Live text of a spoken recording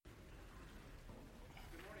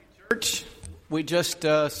Church, we just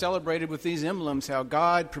celebrated with these emblems how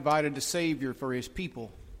God provided a Savior for His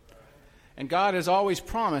people. And God has always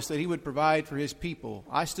promised that He would provide for His people.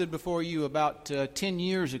 I stood before you about 10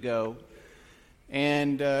 years ago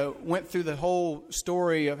and went through the whole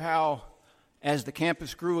story of how, as the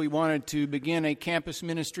campus grew, we wanted to begin a campus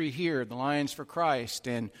ministry here, the Lions for Christ.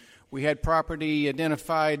 And we had property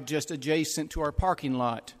identified just adjacent to our parking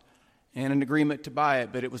lot and an agreement to buy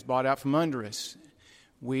it, but it was bought out from under us.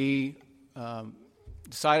 We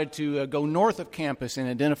decided to go north of campus and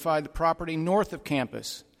identify the property north of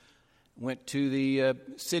campus. Went to the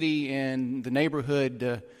city and the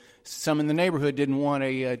neighborhood. Some in the neighborhood didn't want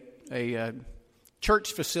a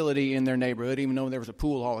church facility in their neighborhood, even though there was a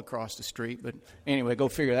pool all across the street. But anyway, go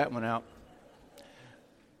figure that one out.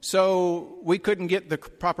 So we couldn't get the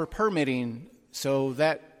proper permitting, so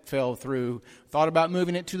that fell through. Thought about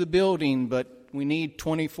moving it to the building, but we need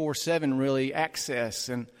 24/7 really access,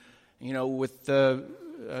 and with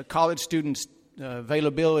college students'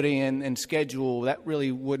 availability and schedule, that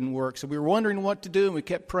really wouldn't work. So we were wondering what to do, and we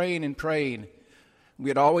kept praying and praying. We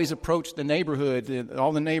had always approached the neighborhood,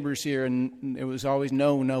 all the neighbors here, and it was always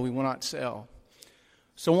no, we will not sell.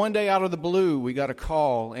 So one day, out of the blue, we got a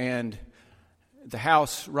call, and the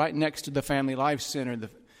house right next to the Family Life Center,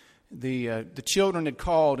 the children had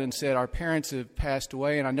called and said, our parents have passed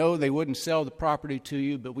away, and I know they wouldn't sell the property to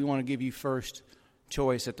you, but we want to give you first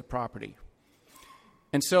choice at the property.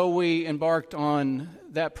 And so we embarked on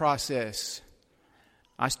that process.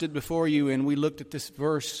 I stood before you, and we looked at this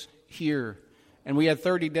verse here, and we had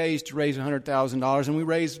 30 days to raise $100,000, and we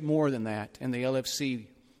raised more than that, and the LFC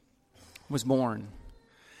was born.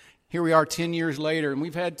 Here we are 10 years later, and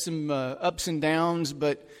we've had some ups and downs,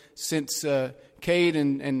 but since Cade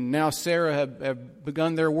and now Sarah have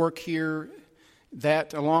begun their work here,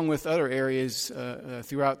 that along with other areas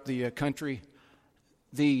throughout the country,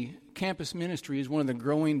 the campus ministry is one of the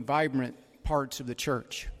growing, vibrant parts of the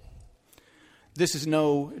church. This is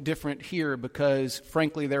no different here because,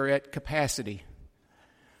 frankly, they're at capacity.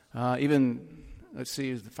 Is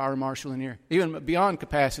the fire marshal in here? Even beyond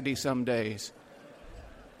capacity some days.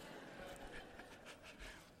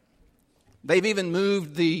 They've even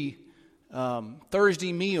moved the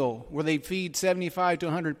Thursday meal where they feed 75 to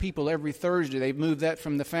 100 people every Thursday. They've moved that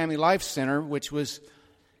from the Family Life Center, which was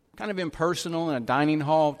kind of impersonal and a dining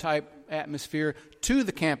hall type atmosphere, to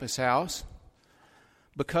the campus house,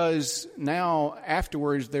 because now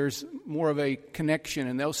afterwards there's more of a connection,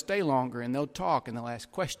 and they'll stay longer and they'll talk and they'll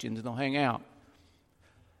ask questions and they'll hang out.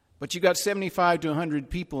 But you got 75 to 100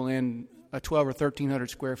 people in a 12 or 1,300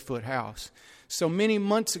 square foot house. So many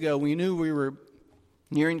months ago, we knew we were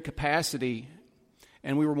nearing capacity,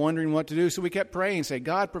 and we were wondering what to do. So we kept praying and saying,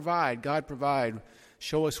 God provide,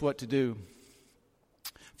 show us what to do.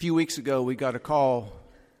 A few weeks ago, we got a call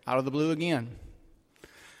out of the blue again.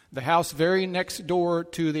 The house very next door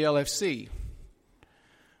to the LFC.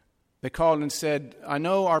 They called and said, I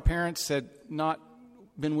know our parents had not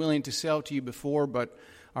been willing to sell to you before, but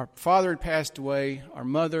our father had passed away. Our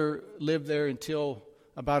mother lived there until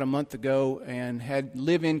about a month ago and had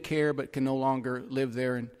live-in care but can no longer live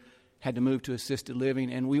there and had to move to assisted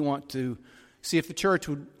living. And we want to see if the church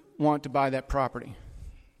would want to buy that property.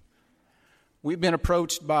 We've been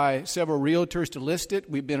approached by several realtors to list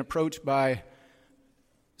it. We've been approached by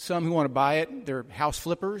some who want to buy it. They're house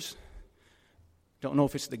flippers. Don't know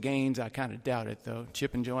if it's the Gaines. I kind of doubt it, though.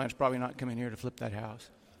 Chip and Joanne's probably not coming here to flip that house.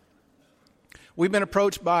 We've been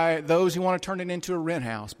approached by those who want to turn it into a rent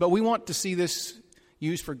house. But we want to see this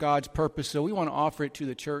used for God's purpose, so we want to offer it to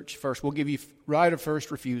the church first. We'll give you right of first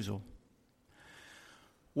refusal.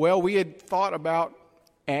 Well, we had thought about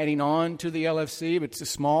adding on to the LFC, but it's a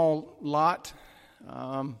small lot.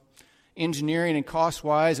 Engineering and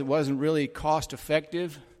cost-wise, it wasn't really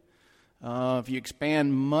cost-effective. If you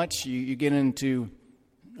expand much, you get into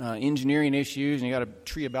engineering issues, and you got a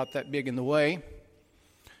tree about that big in the way.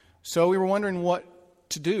 So we were wondering what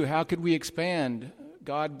to do. How could we expand?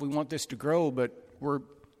 God, we want this to grow, but we're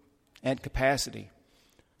at capacity.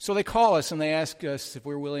 So they call us and they ask us if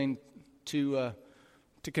we're willing to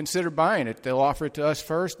consider buying it. They'll offer it to us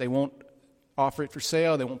first. They won't offer it for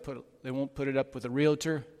sale. They won't put it up with a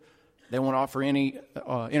realtor. They won't offer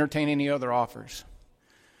entertain any other offers.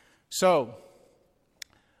 So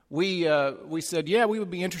we said, yeah, we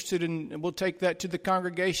would be interested in. We'll take that to the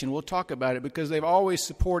congregation. We'll talk about it because they've always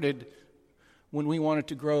supported when we wanted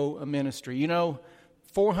to grow a ministry.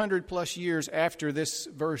 400 plus years after this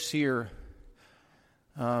verse here,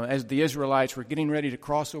 as the Israelites were getting ready to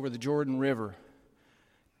cross over the Jordan River,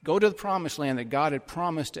 go to the promised land that God had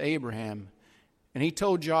promised to Abraham. And he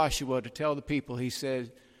told Joshua to tell the people, he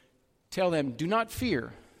said, tell them, do not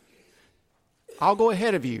fear, I'll go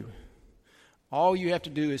ahead of you. All you have to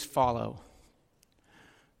do is follow.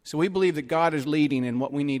 So we believe that God is leading, and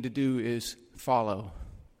what we need to do is follow.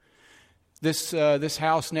 This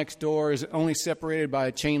house next door is only separated by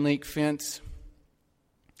a chain link fence.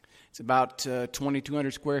 It's about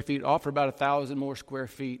 2,200 square feet, offer about 1,000 more square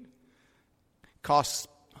feet. Costs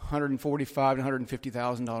 $145,000 to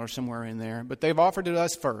 $150,000, somewhere in there. But they've offered it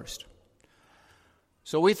us first.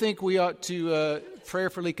 So we think we ought to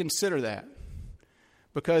prayerfully consider that,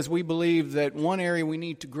 because we believe that one area we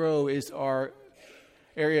need to grow is our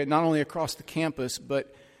area not only across the campus,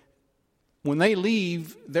 but when they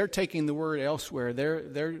leave, they're taking the word elsewhere.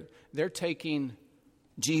 They're taking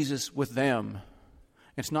Jesus with them.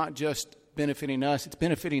 It's not just benefiting us, it's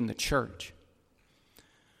benefiting the church.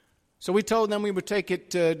 So we told them we would take it,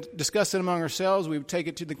 discuss it among ourselves, we would take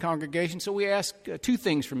it to the congregation. So we ask two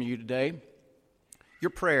things from you today. Your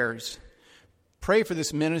prayers. Pray for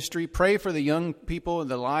this ministry. Pray for the young people and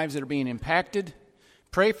the lives that are being impacted.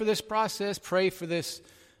 Pray for this process. Pray for this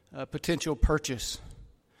potential purchase.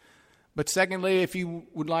 But secondly, if you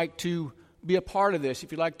would like to be a part of this,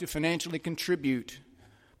 if you'd like to financially contribute,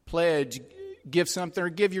 pledge, give something, or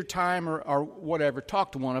give your time or whatever,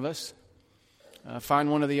 talk to one of us. Find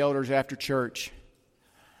one of the elders after church.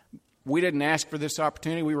 We didn't ask for this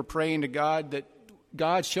opportunity. We were praying to God that,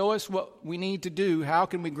 God, show us what we need to do. How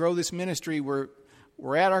can we grow this ministry? We're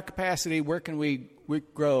at our capacity. Where can we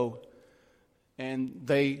grow? And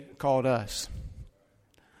they called us.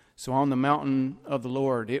 So on the mountain of the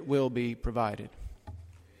Lord, it will be provided.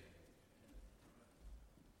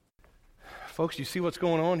 Folks, you see what's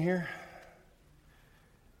going on here?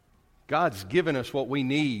 God's given us what we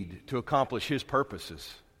need to accomplish His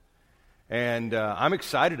purposes. And I'm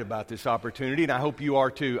excited about this opportunity, and I hope you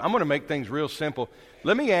are too. I'm going to make things real simple.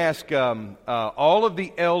 Let me ask all of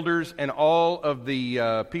the elders and all of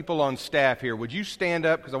the people on staff here, would you stand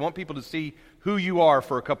up? Because I want people to see who you are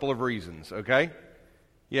for a couple of reasons, okay?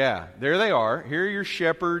 Yeah, there they are. Here are your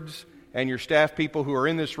shepherds and your staff people who are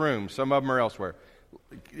in this room. Some of them are elsewhere.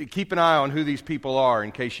 Keep an eye on who these people are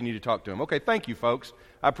in case you need to talk to them. Okay, thank you, folks.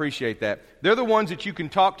 I appreciate that. They're the ones that you can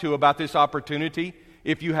talk to about this opportunity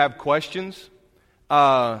if you have questions.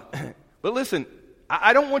 But listen,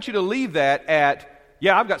 I don't want you to leave that at,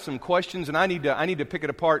 yeah, I've got some questions and I need to pick it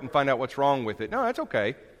apart and find out what's wrong with it. No, that's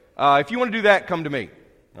okay. If you want to do that, come to me.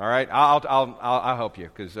 All right, I'll help you,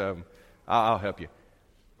 because I'll help you.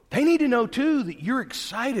 They need to know too that you're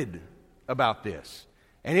excited about this,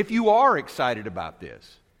 and if you are excited about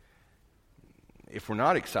this, if we're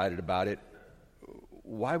not excited about it,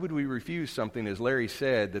 why would we refuse something, as Larry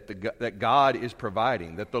said, that God is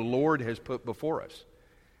providing, that the Lord has put before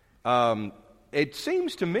us? It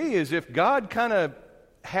seems to me as if God kind of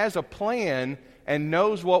has a plan and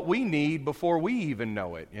knows what we need before we even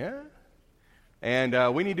know it, yeah?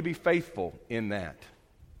 And we need to be faithful in that.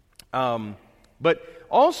 But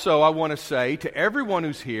also I want to say to everyone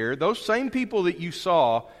who's here, those same people that you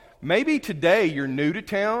saw, maybe today you're new to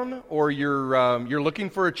town, or you're looking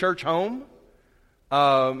for a church home.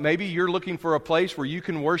 Maybe you're looking for a place where you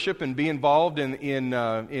can worship and be involved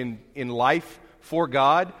in life for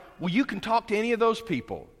God. Well, you can talk to any of those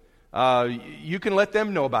people. You can let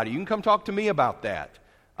them know about it. You can come talk to me about that.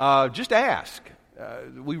 Just ask.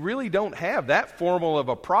 We really don't have that formal of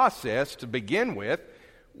a process to begin with.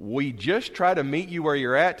 We just try to meet you where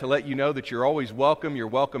you're at to let you know that you're always welcome. You're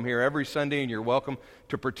welcome here every Sunday, and you're welcome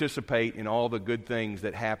to participate in all the good things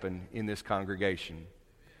that happen in this congregation.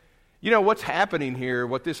 You know, what's happening here,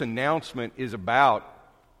 what this announcement is about,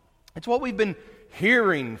 it's what we've been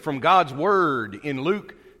hearing from God's Word in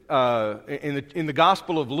Luke, in the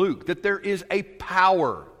Gospel of Luke, that there is a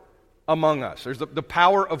power among us. There's the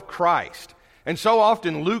power of Christ. And so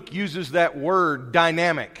often Luke uses that word,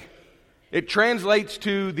 dynamic. It translates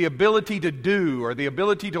to the ability to do, or the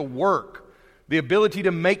ability to work, the ability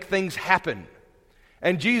to make things happen.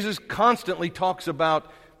 And Jesus constantly talks about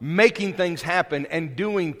making things happen and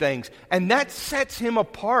doing things. And that sets him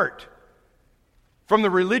apart from the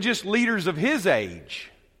religious leaders of his age,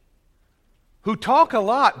 who talk a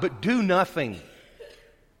lot but do nothing.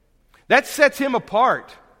 That sets him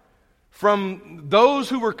apart from those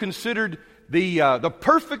who were considered the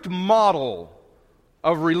perfect model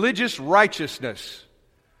of religious righteousness,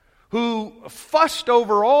 who fussed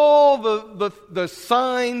over all the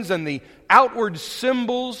signs and the outward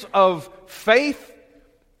symbols of faith,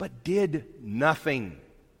 but did nothing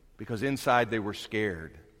because inside they were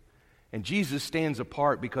scared. And Jesus stands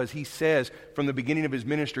apart because he says from the beginning of his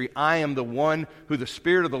ministry, I am the one who the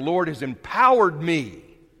Spirit of the Lord has empowered me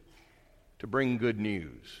to bring good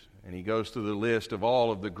news. And he goes through the list of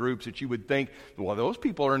all of the groups that you would think, well, those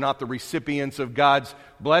people are not the recipients of God's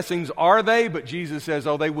blessings, are they? But Jesus says,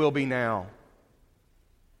 oh, they will be now.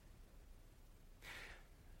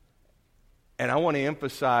 And I want to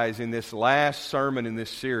emphasize in this last sermon in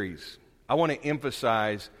this series, I want to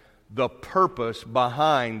emphasize the purpose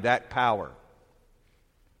behind that power.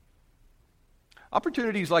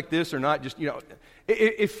 Opportunities like this are not just,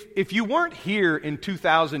 if you weren't here in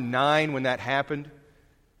 2009 when that happened,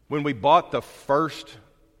 when we bought the first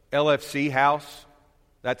LFC house,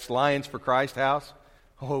 that's Lions for Christ house,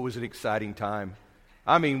 oh, it was an exciting time.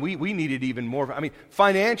 I mean, we needed even more. I mean,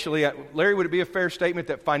 financially, Larry, would it be a fair statement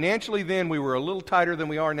that financially then we were a little tighter than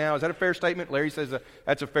we are now? Is that a fair statement? Larry says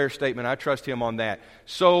that's a fair statement. I trust him on that.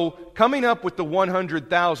 So coming up with the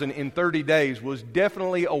 $100,000 in 30 days was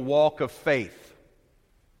definitely a walk of faith.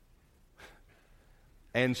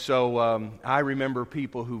 And so I remember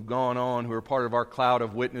people who've gone on, who are part of our cloud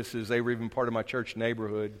of witnesses. They were even part of my church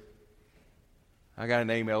neighborhood. I got to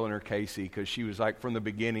name Eleanor Casey because she was like from the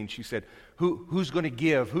beginning. She said, "Who's going to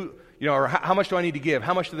give? Or how much do I need to give?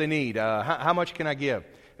 How much do they need? How much can I give?"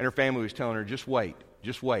 And her family was telling her, "Just wait,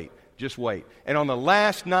 just wait, just wait." And on the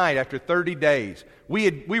last night, after 30 days,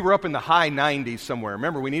 we were up in the high 90s somewhere.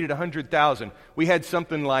 Remember, we needed 100,000. We had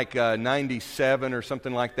something like 97 or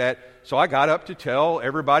something like that. So I got up to tell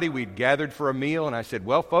everybody we'd gathered for a meal, and I said,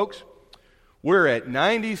 "Well, folks, we're at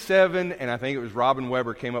 97, and I think it was Robin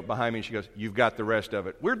Weber came up behind me, and she goes, "You've got the rest of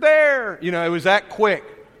it." We're there! It was that quick.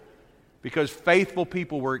 Because faithful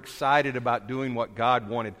people were excited about doing what God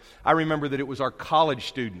wanted. I remember that it was our college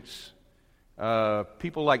students,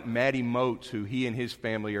 people like Matty Moats, who he and his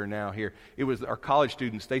family are now here. It was our college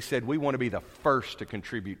students. They said, "We want to be the first to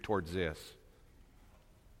contribute towards this."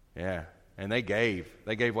 Yeah, and they gave.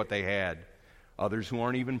 They gave what they had. Others who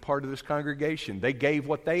aren't even part of this congregation, they gave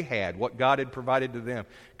what they had, what God had provided to them.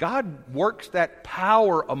 God works that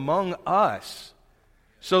power among us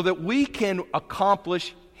so that we can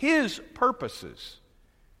accomplish His purposes.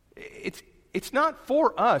 It's not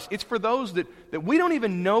for us. It's for those that we don't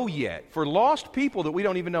even know yet. For lost people that we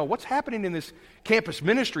don't even know. What's happening in this campus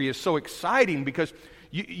ministry is so exciting because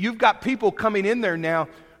you've got people coming in there now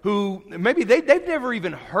who maybe they've never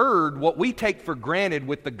even heard what we take for granted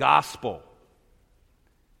with the gospel.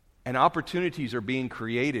 And opportunities are being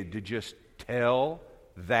created to just tell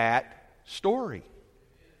that story.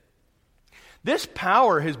 This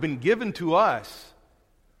power has been given to us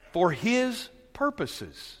for His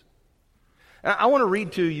purposes. And I want to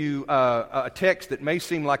read to you a text that may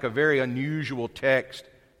seem like a very unusual text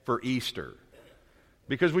for Easter.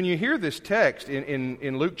 Because when you hear this text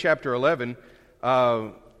in Luke chapter 11,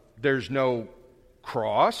 there's no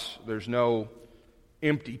cross, there's no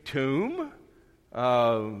empty tomb.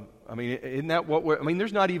 Isn't that what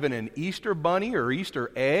there's not even an Easter bunny or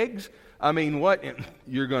Easter eggs. What?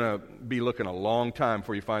 You're going to be looking a long time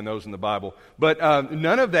before you find those in the Bible. But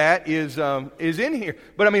none of that is in here.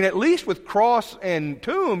 But at least with cross and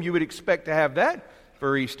tomb, you would expect to have that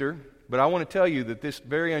for Easter. But I want to tell you that this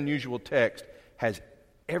very unusual text has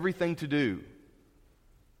everything to do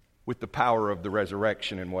with the power of the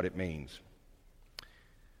resurrection and what it means.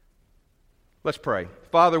 Let's pray.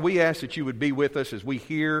 Father, we ask that you would be with us as we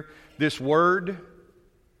hear this word.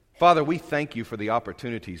 Father, we thank you for the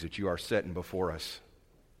opportunities that you are setting before us.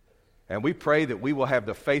 And we pray that we will have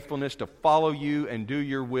the faithfulness to follow you and do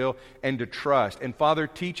your will and to trust. And Father,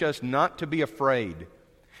 teach us not to be afraid.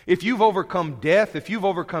 If you've overcome death, if you've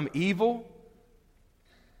overcome evil,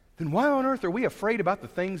 then why on earth are we afraid about the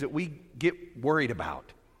things that we get worried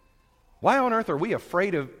about? Why on earth are we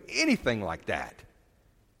afraid of anything like that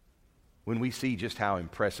when we see just how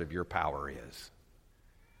impressive your power is?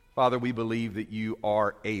 Father, we believe that you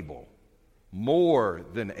are able, more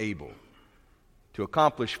than able, to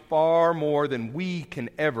accomplish far more than we can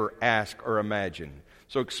ever ask or imagine.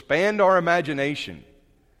 So expand our imagination.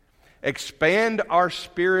 Expand our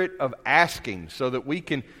spirit of asking so that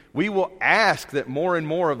we will ask that more and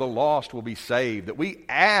more of the lost will be saved. That we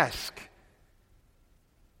ask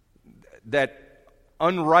that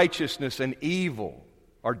unrighteousness and evil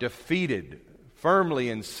are defeated firmly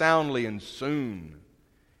and soundly and soon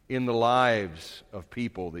in the lives of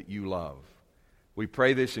people that you love. We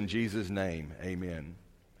pray this in Jesus' name. Amen.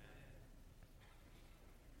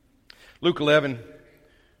 Luke 11,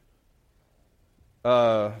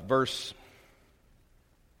 verse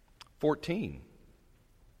 14.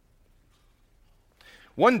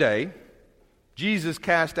 One day, Jesus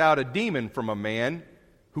cast out a demon from a man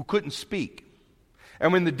who couldn't speak.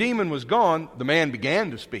 And when the demon was gone, the man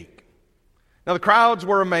began to speak. Now the crowds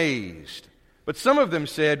were amazed. But some of them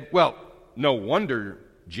said, "Well, no wonder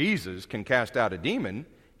Jesus can cast out a demon.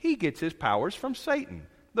 He gets his powers from Satan,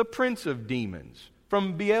 the prince of demons,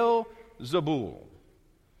 from Beelzebul.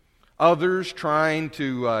 Others, trying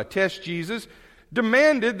to test Jesus,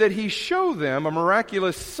 demanded that he show them a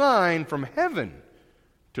miraculous sign from heaven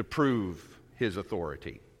to prove his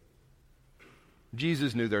authority.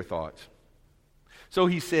 Jesus knew their thoughts. So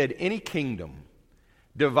he said, any kingdom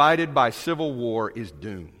divided by civil war is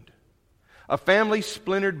doomed. A family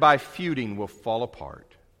splintered by feuding will fall apart.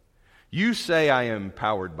 You say I am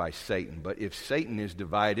powered by Satan, but if Satan is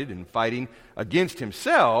divided and fighting against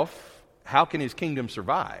himself, how can his kingdom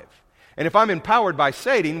survive? And if I'm empowered by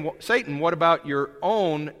Satan, what about your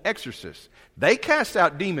own exorcists? They cast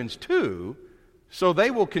out demons too, so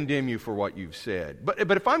they will condemn you for what you've said.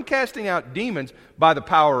 But if I'm casting out demons by the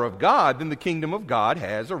power of God, then the kingdom of God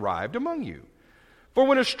has arrived among you. For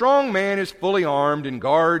when a strong man is fully armed and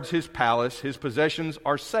guards his palace, his possessions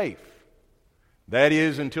are safe. That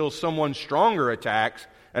is, until someone stronger attacks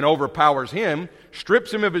and overpowers him,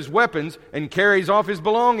 strips him of his weapons, and carries off his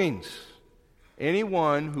belongings.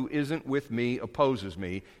 Anyone who isn't with me opposes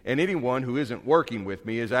me, and anyone who isn't working with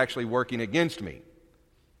me is actually working against me.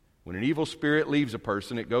 When an evil spirit leaves a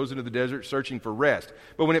person, it goes into the desert searching for rest.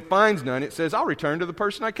 But when it finds none, it says, I'll return to the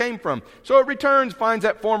person I came from. So it returns, finds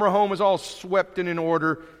that former home is all swept and in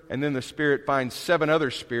order, and then the spirit finds 7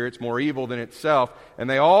 other spirits more evil than itself, and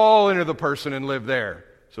they all enter the person and live there,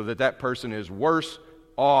 so that person is worse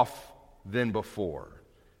off than before.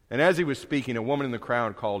 And as he was speaking, a woman in the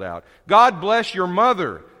crowd called out, God bless your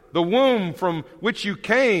mother, the womb from which you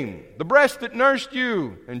came, the breast that nursed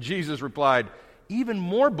you. And Jesus replied, even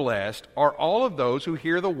more blessed are all of those who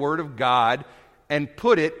hear the word of God and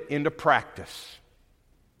put it into practice.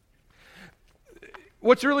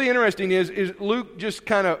 What's really interesting is Luke just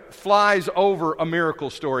kind of flies over a miracle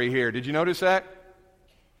story here. Did you notice that?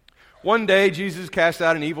 One day, Jesus cast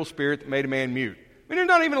out an evil spirit that made a man mute. I mean, there's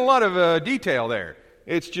not even a lot of detail there.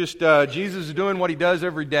 It's just Jesus is doing what he does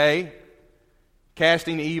every day,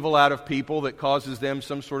 casting evil out of people that causes them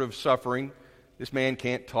some sort of suffering. This man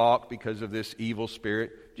can't talk because of this evil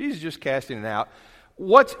spirit. Jesus is just casting it out.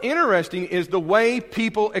 What's interesting is the way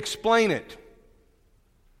people explain it.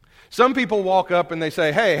 Some people walk up and they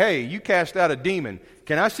say, hey, you cast out a demon.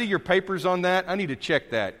 Can I see your papers on that? I need to check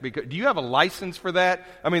that. Do you have a license for that?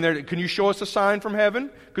 I mean, can you show us a sign from heaven?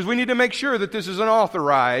 Because we need to make sure that this is an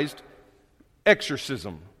authorized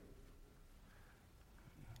exorcism.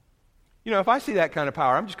 You know, if I see that kind of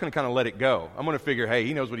power, I'm just going to kind of let it go. I'm going to figure, hey,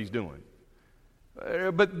 he knows what he's doing.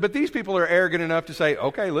 But these people are arrogant enough to say,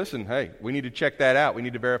 okay, listen, hey, we need to check that out. We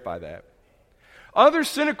need to verify that. Other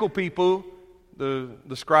cynical people, the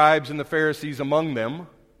scribes and the Pharisees among them,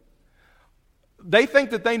 they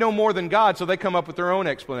think that they know more than God, so they come up with their own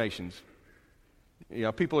explanations. You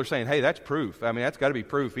know, people are saying, hey, that's proof. I mean, that's got to be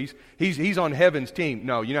proof. He's on heaven's team.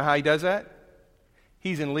 No, you know how he does that?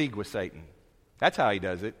 He's in league with Satan. That's how he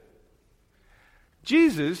does it.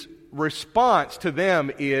 Jesus' response to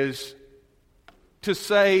them is to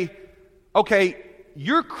say, okay,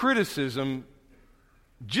 your criticism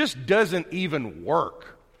just doesn't even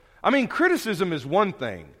work. I mean, criticism is one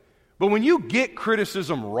thing, but when you get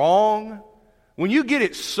criticism wrong, when you get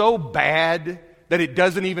it so bad that it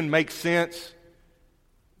doesn't even make sense,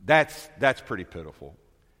 that's pretty pitiful.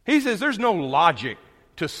 He says there's no logic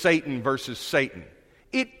to Satan versus Satan.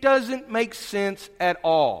 It doesn't make sense at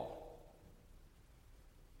all.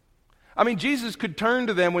 I mean, Jesus could turn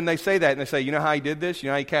to them when they say that and they say, you know how he did this? You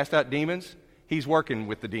know how he cast out demons? He's working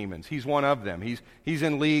with the demons. He's one of them. He's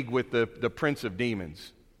in league with the prince of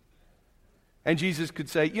demons. And Jesus could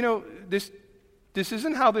say, you know, this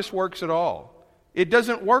isn't how this works at all. It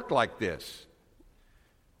doesn't work like this.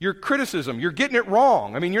 Your criticism, you're getting it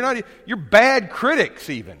wrong. I mean, you're bad critics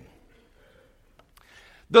even.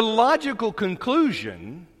 The logical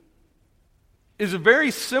conclusion is a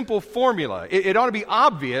very simple formula. It ought to be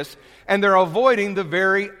obvious, and they're avoiding the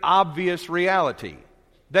very obvious reality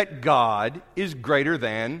that God is greater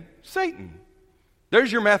than Satan.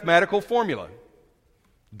 There's your mathematical formula.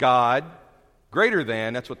 God greater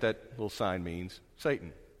than, that's what that little sign means,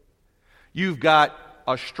 Satan. You've got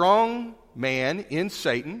a strong man in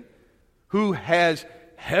Satan who has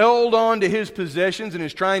held on to his possessions and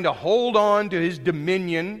is trying to hold on to his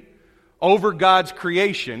dominion over God's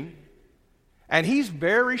creation. And he's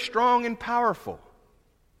very strong and powerful.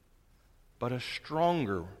 But a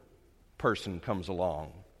stronger person comes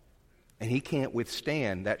along, and he can't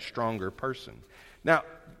withstand that stronger person. Now,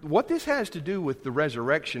 what this has to do with the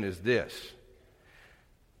resurrection is this: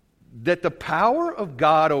 that the power of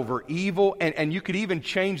God over evil, and you could even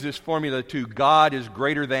change this formula to God is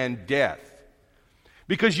greater than death.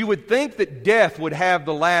 Because you would think that death would have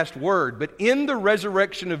the last word. But in the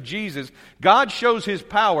resurrection of Jesus, God shows His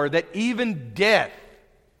power that even death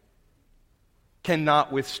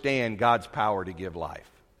cannot withstand God's power to give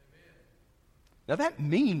life. Now that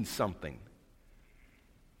means something.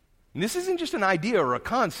 And this isn't just an idea or a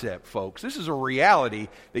concept, folks. This is a reality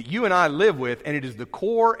that you and I live with, and it is the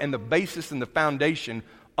core and the basis and the foundation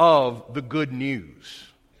of the good news.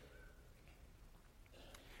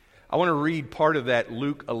 I want to read part of that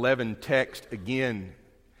Luke 11 text again.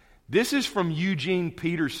 This is from Eugene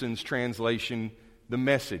Peterson's translation, The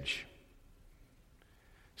Message.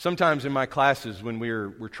 Sometimes in my classes when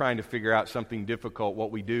we're trying to figure out something difficult,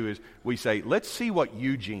 what we do is we say, let's see what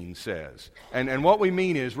Eugene says. And what we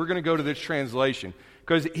mean is we're going to go to this translation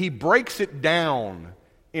because he breaks it down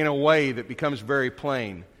in a way that becomes very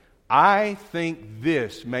plain. I think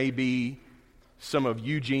this may be some of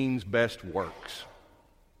Eugene's best works.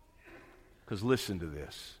 Because listen to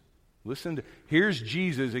this. Here's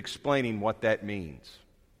Jesus explaining what that means.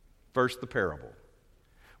 First, the parable.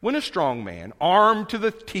 When a strong man, armed to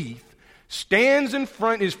the teeth, stands in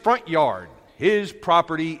his front yard, his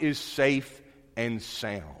property is safe and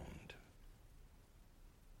sound.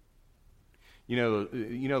 You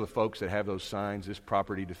know the folks that have those signs, this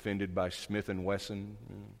property defended by Smith & Wesson?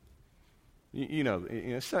 You know,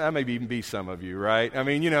 that may even be some of you, right? I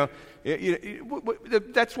mean,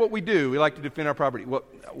 that's what we do. We like to defend our property. Well,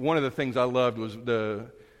 one of the things I loved was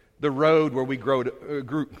the road where we grew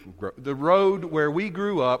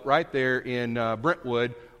up right there in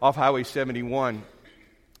Brentwood off Highway 71.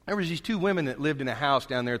 There was these two women that lived in a house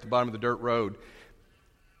down there at the bottom of the dirt road.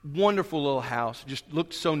 Wonderful little house, just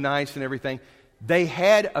looked so nice and everything. They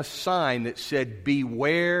had a sign that said,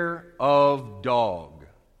 "Beware of dog."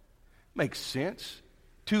 Makes sense.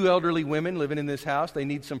 Two elderly women living in this house, they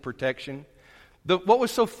need some protection. What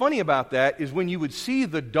was so funny about that is when you would see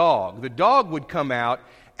the dog would come out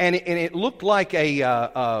and it looked like a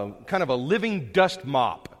kind of a living dust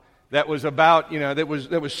mop that was about, that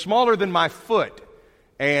was smaller than my foot.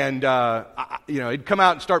 And, it'd come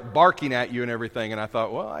out and start barking at you and everything. And I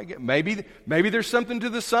thought, well, maybe there's something to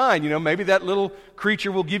the sign. Maybe that little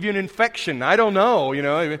creature will give you an infection. I don't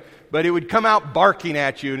know, But it would come out barking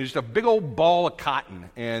at you and just a big old ball of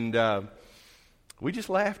cotton. And we just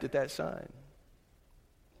laughed at that sign.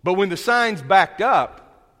 But when the signs backed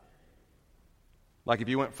up, like if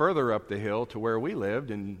you went further up the hill to where we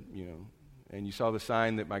lived and you saw the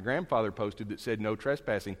sign that my grandfather posted that said no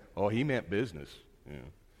trespassing, oh, he meant business. Yeah.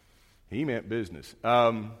 He meant business.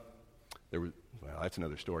 That's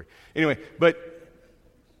another story. Anyway, but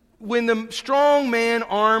when the strong man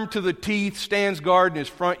armed to the teeth stands guard in his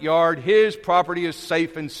front yard, his property is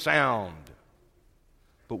safe and sound.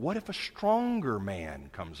 But what if a stronger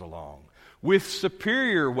man comes along with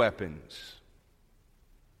superior weapons?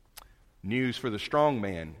 News for the strong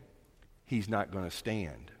man, he's not going to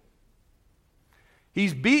stand.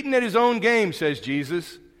 He's beaten at his own game, says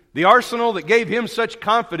Jesus. The arsenal that gave him such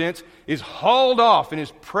confidence is hauled off and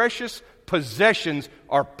his precious possessions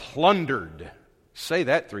are plundered. Say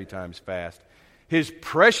that 3 times fast. His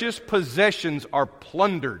precious possessions are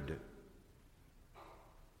plundered.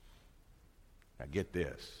 Now get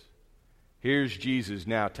this. Here's Jesus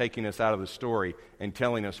now taking us out of the story and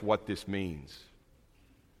telling us what this means.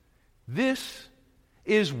 This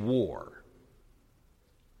is war.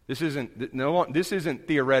 This isn't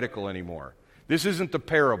theoretical anymore. This isn't the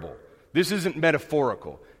parable. This isn't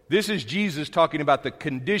metaphorical. This is Jesus talking about the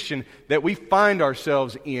condition that we find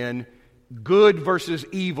ourselves in, good versus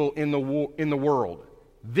evil in the world.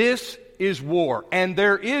 This is war, and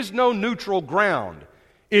there is no neutral ground.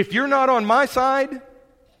 If you're not on my side,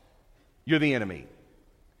 you're the enemy.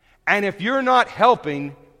 And if you're not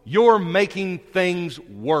helping, you're making things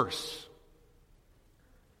worse.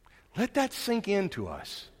 Let that sink into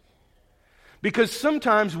us. Because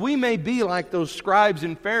sometimes we may be like those scribes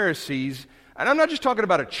and Pharisees, and I'm not just talking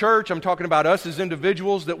about a church, I'm talking about us as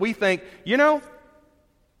individuals, that we think,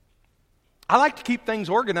 I like to keep things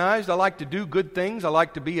organized, I like to do good things, I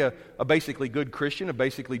like to be a basically good Christian, a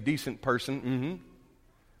basically decent person.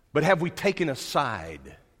 But have we taken a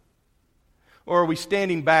side? Or are we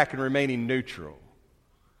standing back and remaining neutral?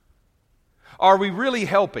 Are we really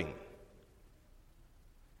helping?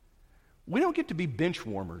 We don't get to be bench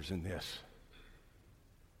warmers in this.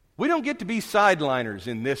 We don't get to be sideliners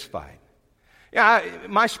in this fight.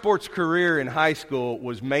 My sports career in high school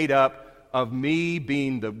was made up of me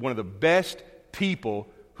being one of the best people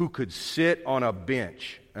who could sit on a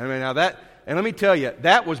bench. And let me tell you,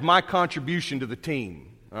 that was my contribution to the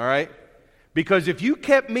team. All right? Because if you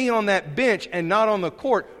kept me on that bench and not on the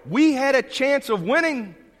court, we had a chance of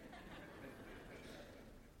winning.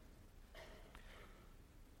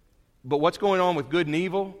 But what's going on with good and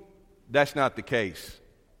evil? That's not the case.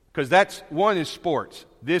 Because one is sports.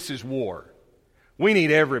 This is war. We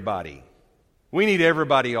need everybody. We need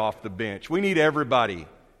everybody off the bench. We need everybody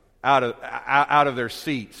out of their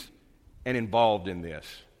seats and involved in this.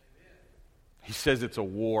 He says it's a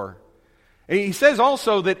war. And he says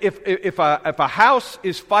also that if a house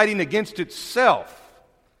is fighting against itself,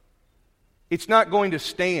 it's not going to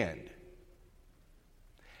stand.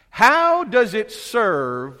 How does it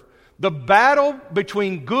serve the battle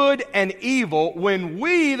between good and evil when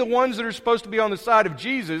we, the ones that are supposed to be on the side of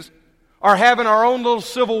Jesus, are having our own little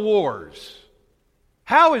civil wars?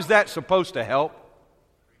 How is that supposed to help?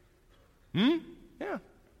 Yeah.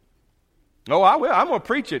 Oh, I will. I'm going to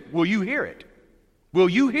preach it. Will you hear it? Will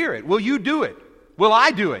you hear it? Will you do it? Will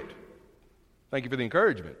I do it? Thank you for the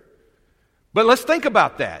encouragement. But let's think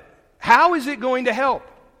about that. How is it going to help?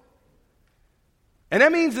 And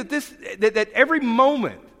that means that every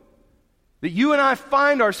moment that you and I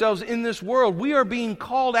find ourselves in this world, we are being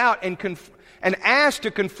called out and asked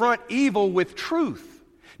to confront evil with truth.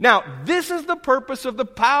 Now, this is the purpose of the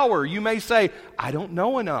power. You may say, I don't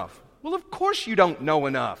know enough. Well, of course you don't know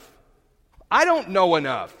enough. I don't know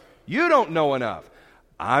enough. You don't know enough.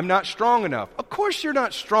 I'm not strong enough. Of course you're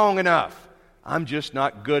not strong enough. I'm just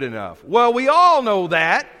not good enough. Well, we all know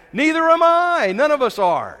that. Neither am I. None of us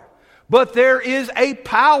are. But there is a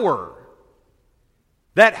power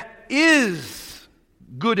that is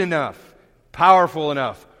good enough, powerful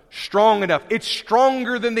enough, strong enough. It's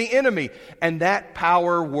stronger than the enemy. And that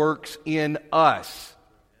power works in us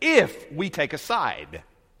if we take a side.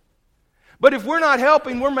 But if we're not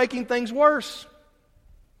helping, we're making things worse.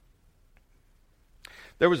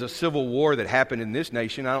 There was a civil war that happened in this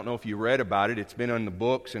nation. I don't know if you read about it. It's been on the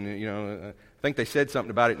books, and I think they said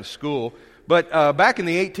something about it in school. But back in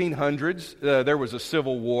the 1800s, there was a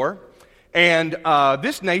civil war, and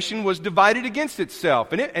this nation was divided against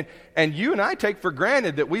itself. And you and I take for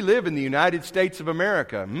granted that we live in the United States of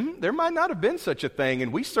America. There might not have been such a thing,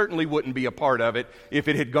 and we certainly wouldn't be a part of it if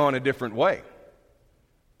it had gone a different way.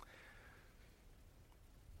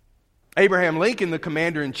 Abraham Lincoln, the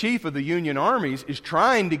commander-in-chief of the Union armies, is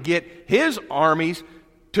trying to get his armies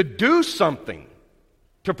to do something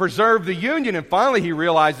to preserve the Union. And finally he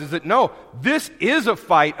realizes that no, this is a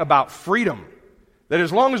fight about freedom. That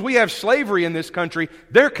as long as we have slavery in this country,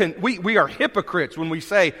 we are hypocrites when we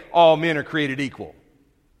say all men are created equal.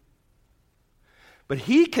 But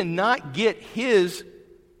he cannot get his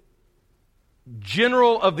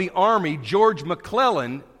general of the army, George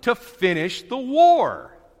McClellan, to finish the war.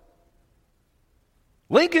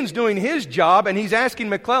 Lincoln's doing his job, and he's asking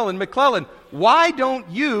McClellan, why don't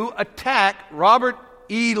you attack Robert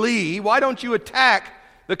E. Lee? Why don't you attack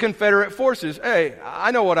the Confederate forces? Hey,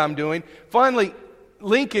 I know what I'm doing. Finally,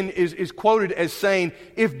 Lincoln is quoted as saying,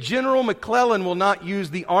 if General McClellan will not use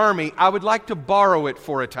the army, I would like to borrow it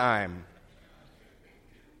for a time.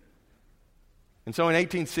 And so in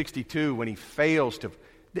 1862, when he fails to...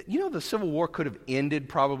 the Civil War could have ended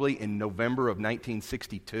probably in November of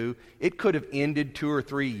 1962. It could have ended 2 or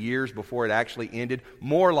 3 years before it actually ended.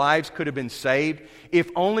 More lives could have been saved if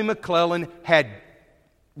only McClellan had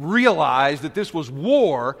realized that this was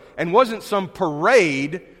war and wasn't some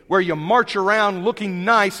parade where you march around looking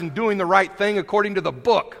nice and doing the right thing according to the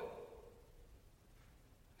book.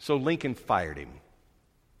 So Lincoln fired him.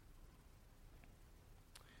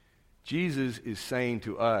 Jesus is saying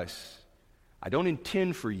to us, I don't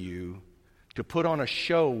intend for you to put on a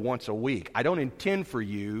show once a week. I don't intend for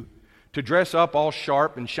you to dress up all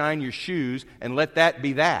sharp and shine your shoes and let that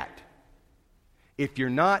be that. If you're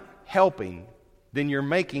not helping, then you're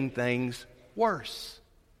making things worse.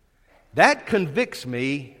 That convicts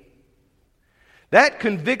me. That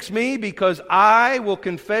convicts me because I will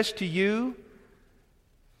confess to you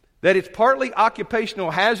that it's partly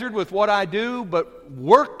occupational hazard with what I do, but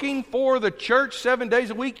working for the church 7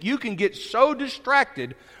 days a week, you can get so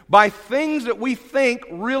distracted by things that we think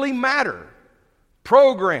really matter.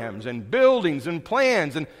 Programs and buildings and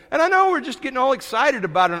plans. And I know we're just getting all excited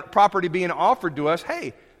about a property being offered to us.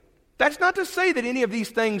 Hey, that's not to say that any of these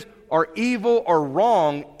things are evil or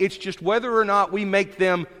wrong. It's just whether or not we make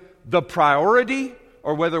them the priority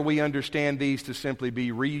or whether we understand these to simply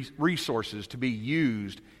be resources to be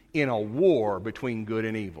used in a war between good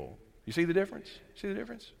and evil. You see the difference? See the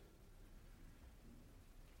difference?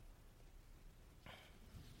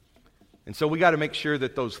 And so we got to make sure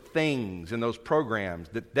that those things and those programs,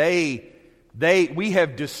 that we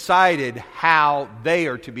have decided how they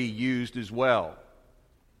are to be used as well.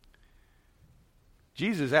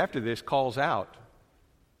 Jesus, after this, calls out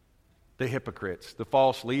the hypocrites, the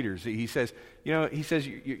false leaders. He says,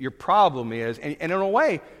 your problem is, and in a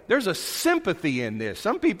way, there's a sympathy in this.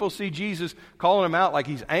 Some people see Jesus calling him out like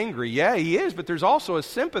he's angry. Yeah, he is, but there's also a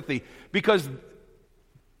sympathy because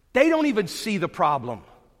they don't even see the problem.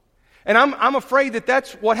 And I'm afraid that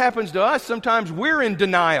that's what happens to us. Sometimes we're in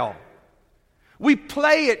denial. We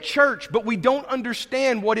play at church, but we don't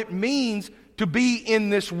understand what it means to be in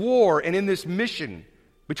this war and in this mission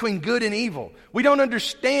between good and evil. We don't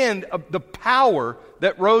understand the power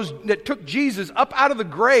that took Jesus up out of the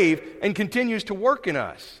grave and continues to work in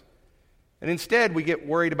us. And instead, we get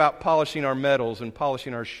worried about polishing our medals and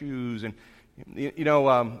polishing our shoes. And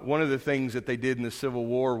one of the things that they did in the Civil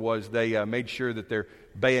War was they made sure that their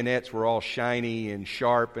bayonets were all shiny and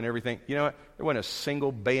sharp and everything. You know what? There wasn't a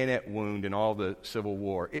single bayonet wound in all the Civil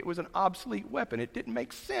War. It was an obsolete weapon. It didn't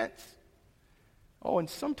make sense. Oh, and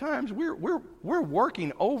sometimes we're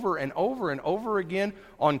working over and over and over again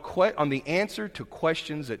on the answer to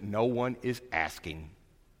questions that no one is asking.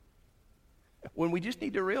 When we just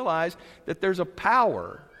need to realize that there's a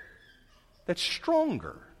power that's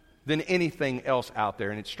stronger than anything else out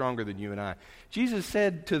there, and it's stronger than you and I. Jesus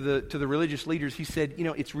said to the religious leaders, he said,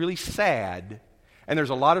 it's really sad, and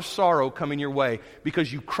there's a lot of sorrow coming your way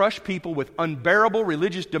because you crush people with unbearable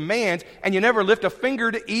religious demands, and you never lift a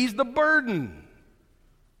finger to ease the burden.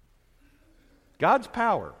 God's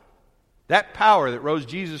power, that power that rose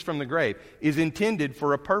Jesus from the grave, is intended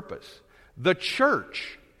for a purpose. The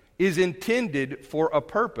church is intended for a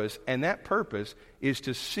purpose, and that purpose is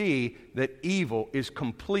to see that evil is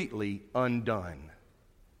completely undone.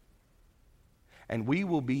 And we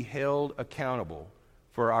will be held accountable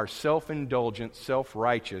for our self-indulgent,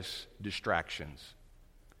 self-righteous distractions.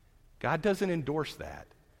 God doesn't endorse that.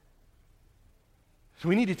 So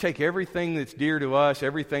we need to take everything that's dear to us,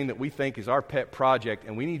 everything that we think is our pet project,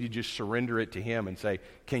 and we need to just surrender it to Him and say,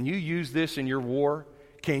 can you use this in your war?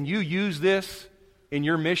 Can you use this in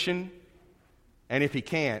your mission? And if He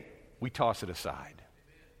can't, we toss it aside.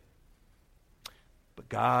 But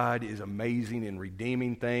God is amazing in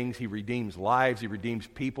redeeming things. He redeems lives. He redeems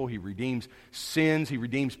people. He redeems sins. He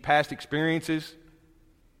redeems past experiences.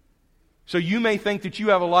 So you may think that you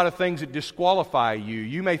have a lot of things that disqualify you.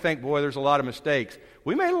 You may think, boy, there's a lot of mistakes.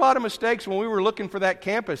 We made a lot of mistakes when we were looking for that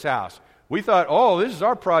campus house. We thought, oh, this is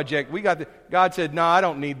our project. God said, no, I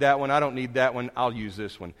don't need that one. I don't need that one. I'll use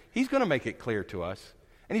this one. He's going to make it clear to us.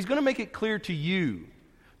 And He's going to make it clear to you.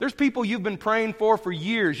 There's people you've been praying for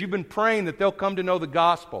years. You've been praying that they'll come to know the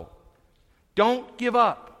gospel. Don't give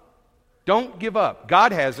up. Don't give up.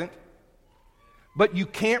 God hasn't. But you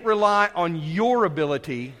can't rely on your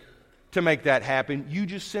ability to make that happen. You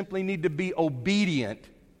just simply need to be obedient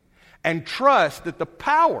and trust that the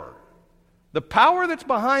power that's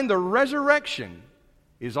behind the resurrection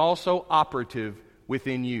is also operative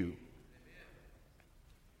within you.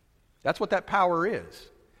 That's what that power is.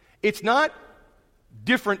 It's not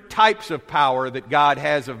different types of power that God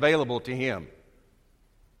has available to Him.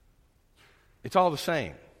 It's all the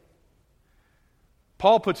same.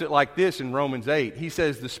 Paul puts it like this in Romans 8. He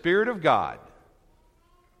says, the Spirit of God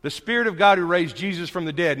who raised Jesus from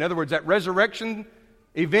the dead. In other words, that resurrection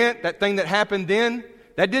event, that thing that happened then,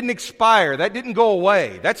 that didn't expire. That didn't go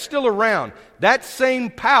away. That's still around. That same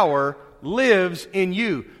power lives in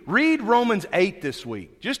you. Read Romans 8 this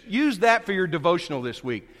week. Just use that for your devotional this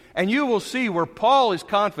week. And you will see where Paul is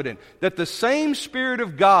confident that the same Spirit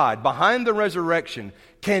of God behind the resurrection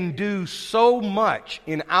can do so much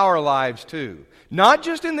in our lives too. Not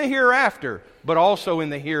just in the hereafter, but also in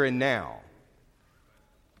the here and now.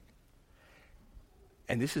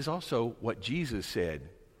 And this is also what Jesus said.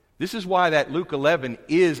 This is why that Luke 11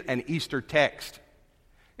 is an Easter text.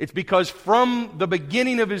 It's because from the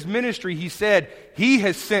beginning of His ministry, He said, He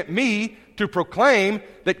has sent me to proclaim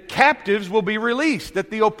that captives will be released, that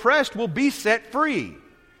the oppressed will be set free.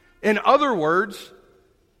 In other words,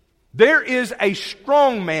 there is a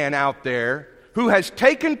strong man out there who has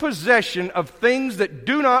taken possession of things that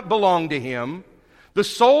do not belong to him, the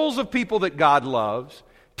souls of people that God loves,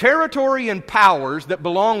 territory and powers that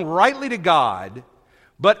belong rightly to God,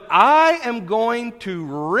 but I am going to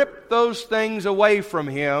rip those things away from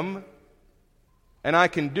him, and I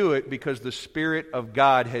can do it because the Spirit of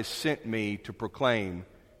God has sent me to proclaim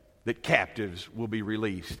that captives will be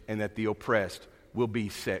released and that the oppressed will be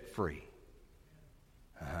set free.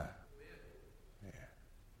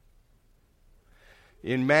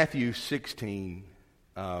 In Matthew 16,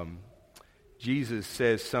 Jesus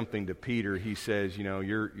says something to Peter. He says, "You know,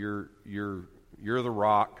 you're the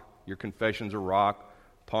rock. Your confession's a rock.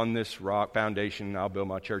 Upon this rock foundation I'll build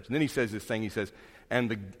my church. And then he says this thing, he says, and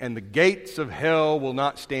the gates of hell will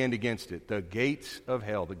not stand against it. The gates of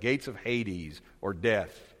hell, the gates of Hades or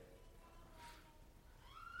death.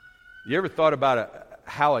 You ever thought about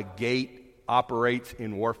how a gate operates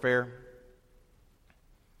in warfare?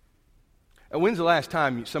 When's the last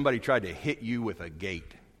time somebody tried to hit you with a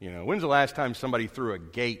gate? You know, when's the last time somebody threw a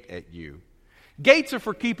gate at you? Gates are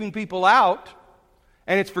for keeping people out,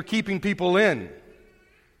 and it's for keeping people in.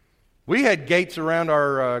 We had gates around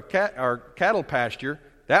our cattle pasture.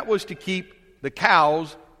 That was to keep the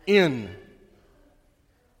cows in.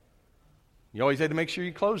 You always had to make sure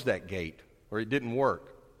you closed that gate, or it didn't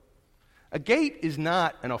work. A gate is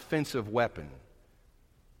not an offensive weapon.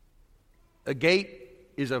 A gate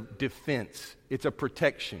is a defense. It's a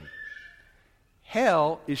protection.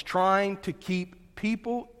 Hell is trying to keep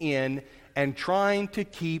people in and trying to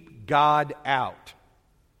keep God out.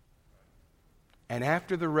 And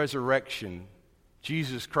after the resurrection,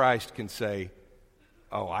 Jesus Christ can say,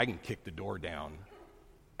 oh, I can kick the door down,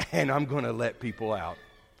 and I'm going to let people out.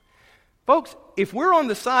 Folks, if we're on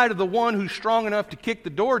the side of the one who's strong enough to kick the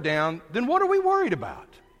door down, then what are we worried about?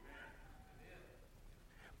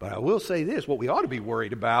 But I will say this, what we ought to be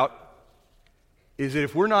worried about is that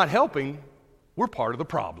if we're not helping, we're part of the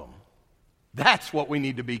problem. That's what we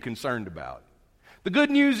need to be concerned about. The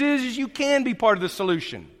good news is you can be part of the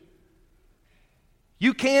solution.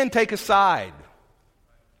 You can take a side.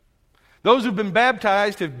 Those who've been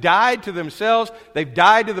baptized have died to themselves. They've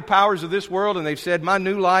died to the powers of this world, and they've said, my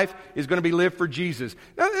new life is going to be lived for Jesus.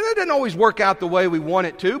 Now, that doesn't always work out the way we want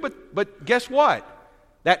it to, but guess what?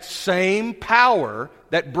 That same power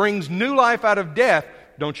that brings new life out of death,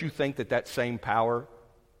 don't you think that same power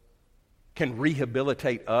can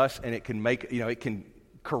rehabilitate us, and it can make, it can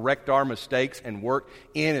correct our mistakes and work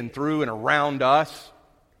in and through and around us?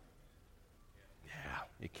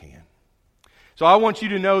 It can. So I want you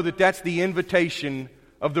to know that that's the invitation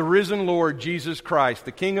of the risen Lord Jesus Christ,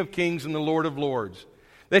 the King of Kings and the Lord of Lords.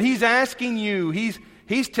 That He's asking you, He's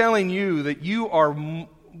telling you that you are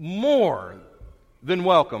more than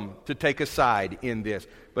welcome to take a side in this.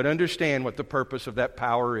 But understand what the purpose of that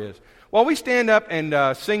power is. While we stand up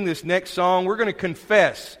and sing this next song, we're going to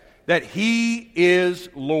confess that He is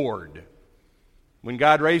Lord. When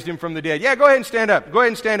God raised Him from the dead. Yeah, go ahead and stand up. Go ahead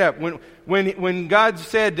and stand up. When God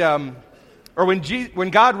said, when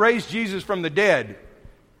God raised Jesus from the dead,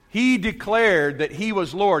 He declared that He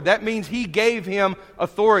was Lord. That means He gave Him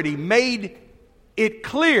authority, made it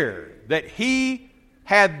clear that He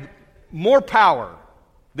had more power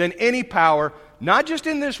than any power, not just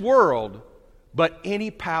in this world, but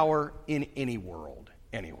any power in any world,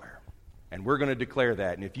 anywhere. And we're going to declare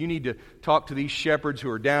that. And if you need to talk to these shepherds who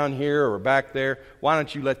are down here or back there, why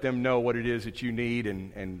don't you let them know what it is that you need,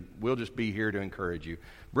 and we'll just be here to encourage you.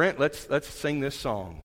 Brent, let's sing this song.